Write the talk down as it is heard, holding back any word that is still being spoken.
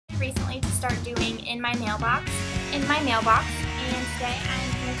recently to start doing In My Mailbox, and today I'm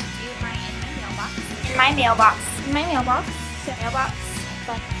going to do my In My Mailbox, In My Mailbox,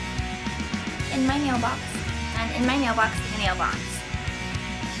 but In My Mailbox, and In My Mailbox, in the mailbox.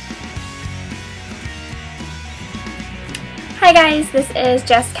 Hi guys, this is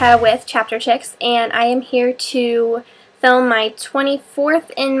Jessica with Chapter Chicks, and I am here to film my 24th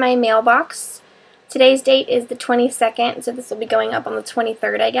In My Mailbox. Today's date is the 22nd, so this will be going up on the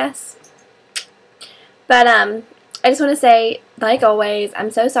 23rd, I guess. But, I just want to say, like always, I'm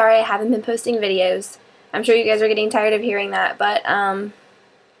so sorry I haven't been posting videos. I'm sure you guys are getting tired of hearing that, but,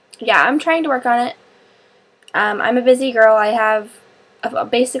 yeah, I'm trying to work on it. I'm a busy girl. I have a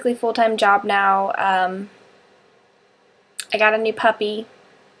basically full-time job now. I got a new puppy.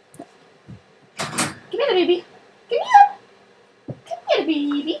 Come here, baby. Come here. Come here,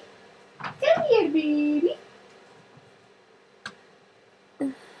 baby. Come here, baby.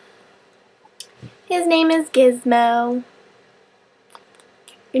 His name is Gizmo.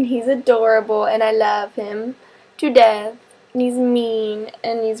 And he's adorable, and I love him to death. And he's mean,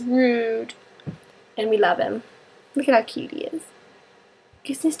 and he's rude. And we love him. Look at how cute he is.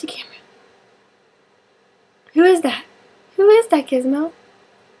 Kiss this to camera. Who is that? Who is that, Gizmo?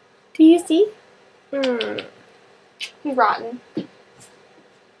 Do you see? He's rotten.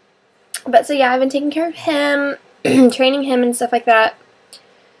 But so yeah, I've been taking care of him, training him and stuff like that.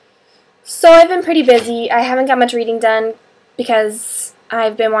 So I've been pretty busy. I haven't got much reading done because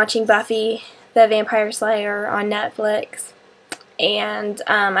I've been watching Buffy the Vampire Slayer on Netflix. And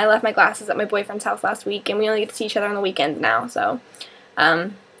I left my glasses at my boyfriend's house last week, and we only get to see each other on the weekends now. So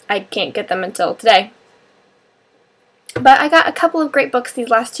I can't get them until today. But I got a couple of great books these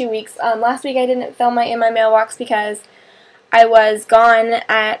last 2 weeks. Last week I didn't film my In My Mailbox because I was gone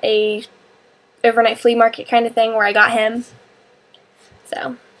at a overnight flea market kind of thing where I got him.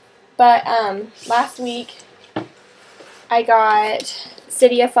 So, but last week I got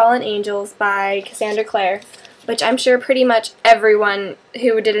City of Fallen Angels by Cassandra Clare, which I'm sure pretty much everyone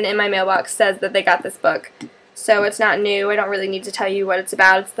who did an In My Mailbox says that they got this book. So it's not new. I don't really need to tell you what it's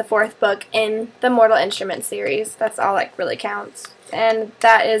about. It's the 4th book in the Mortal Instruments series. That's all that really counts. And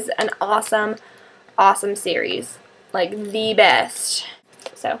that is an awesome, awesome series. Like, the best.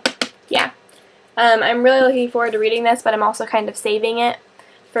 So, yeah. I'm really looking forward to reading this, but I'm also kind of saving it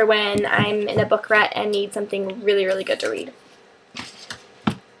for when I'm in a book rut and need something really, really good to read.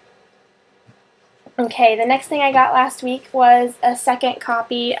 Okay, the next thing I got last week was a second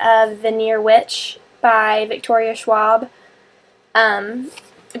copy of The Near Witch by Victoria Schwab.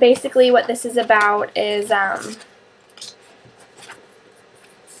 Basically what this is about is a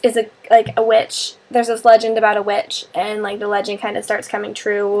witch. There's this legend about a witch, and like the legend kind of starts coming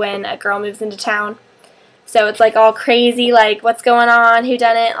true when a girl moves into town. So it's like all crazy, like what's going on, who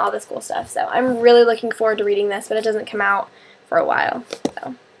done it, all this cool stuff. So I'm really looking forward to reading this, but it doesn't come out for a while.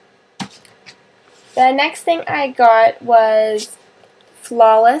 So the next thing I got was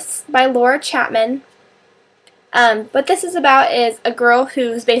Flawless by Laura Chapman. What this is about is a girl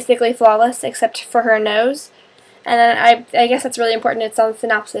who's basically flawless except for her nose. And then I guess that's really important. It's on the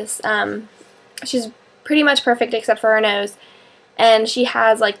synopsis. She's pretty much perfect except for her nose. And she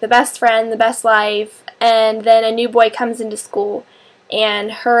has like the best friend, the best life, and then a new boy comes into school.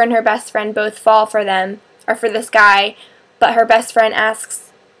 And her best friend both fall for this guy, but her best friend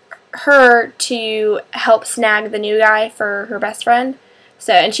asks her to help snag the new guy for her best friend.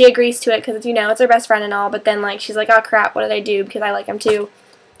 So, and she agrees to it because, you know, it's her best friend and all, but then, like, she's like, oh, crap, what did I do? Because I like him, too.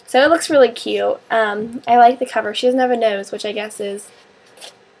 So, it looks really cute. I like the cover. She doesn't have a nose, which I guess is,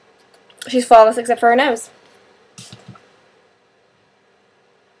 she's flawless except for her nose.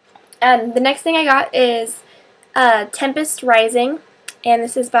 The next thing I got is Tempest Rising, and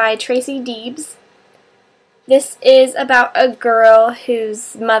this is by Tracy Deebs. This is about a girl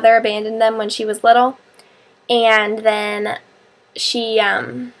whose mother abandoned them when she was little, and then she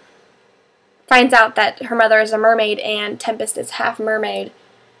finds out that her mother is a mermaid and Tempest is half mermaid.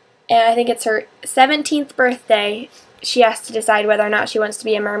 And I think it's her 17th birthday. She has to decide whether or not she wants to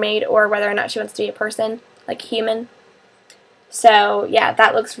be a mermaid or whether or not she wants to be a person, like a human. So, yeah,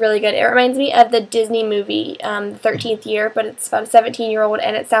 that looks really good. It reminds me of the Disney movie, The 13th Year, but it's about a 17-year-old,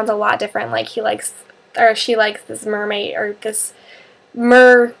 and it sounds a lot different. Like, she likes this mermaid, or this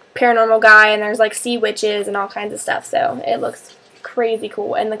paranormal guy, and there's, like, sea witches and all kinds of stuff. So, it looks crazy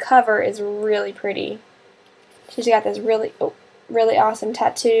cool, and the cover is really pretty. She's got this really awesome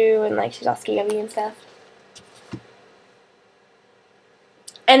tattoo, and like she's all scaly and stuff.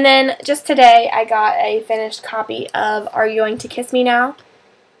 And then just today I got a finished copy of Are You Going to Kiss Me Now?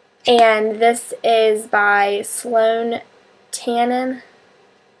 And this is by Sloan Tannen.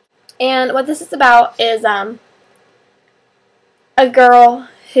 And what this is about is a girl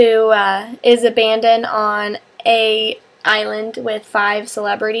who is abandoned on a island with 5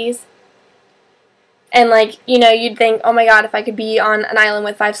 celebrities. And, like, you know, you'd think, oh my god, if I could be on an island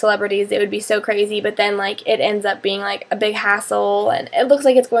with 5 celebrities, it would be so crazy. But then, like, it ends up being, like, a big hassle. And it looks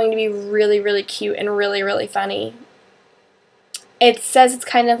like it's going to be really, really cute and really, really funny. It says it's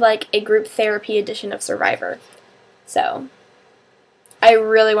kind of like a group therapy edition of Survivor. So, I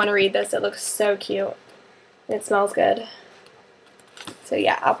really want to read this. It looks so cute. It smells good. So,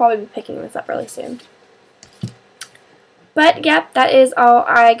 yeah, I'll probably be picking this up really soon. But, yep, that is all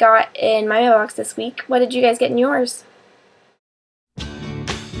I got in my mailbox this week. What did you guys get in yours?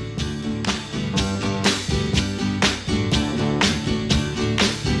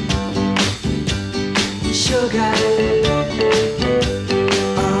 Sugar,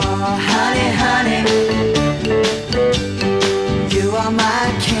 oh honey, honey, you are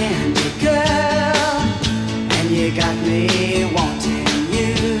my candy girl, and you got me wanting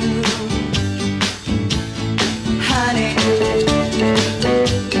you. Honey,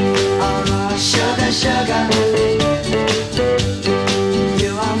 oh sugar, sugar,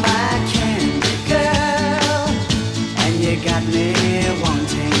 you are my candy girl, and you got me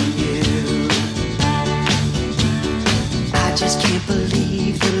wanting you. I just can't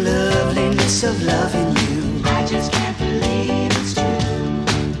believe the loveliness of loving you. I just can't believe it's true.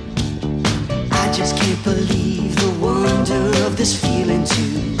 I just can't believe the wonder of this feeling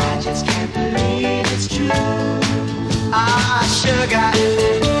too. I just can't believe it's true. Ah, sugar,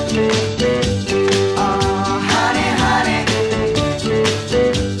 oh honey, honey,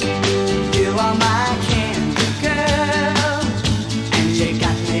 you are my candy girl, and you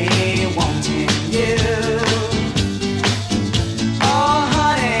got me wanting you.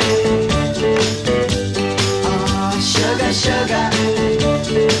 Sugar,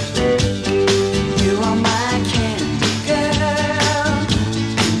 you are my candy girl,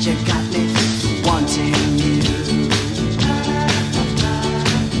 and you got me wanting you.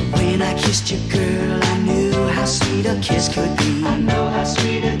 When I kissed you, girl, I knew how sweet a kiss could be. I know how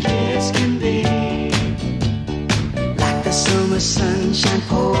sweet a kiss can be. Like the summer sunshine,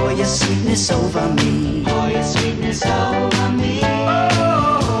 pour your sweetness over me. Pour your sweetness over me.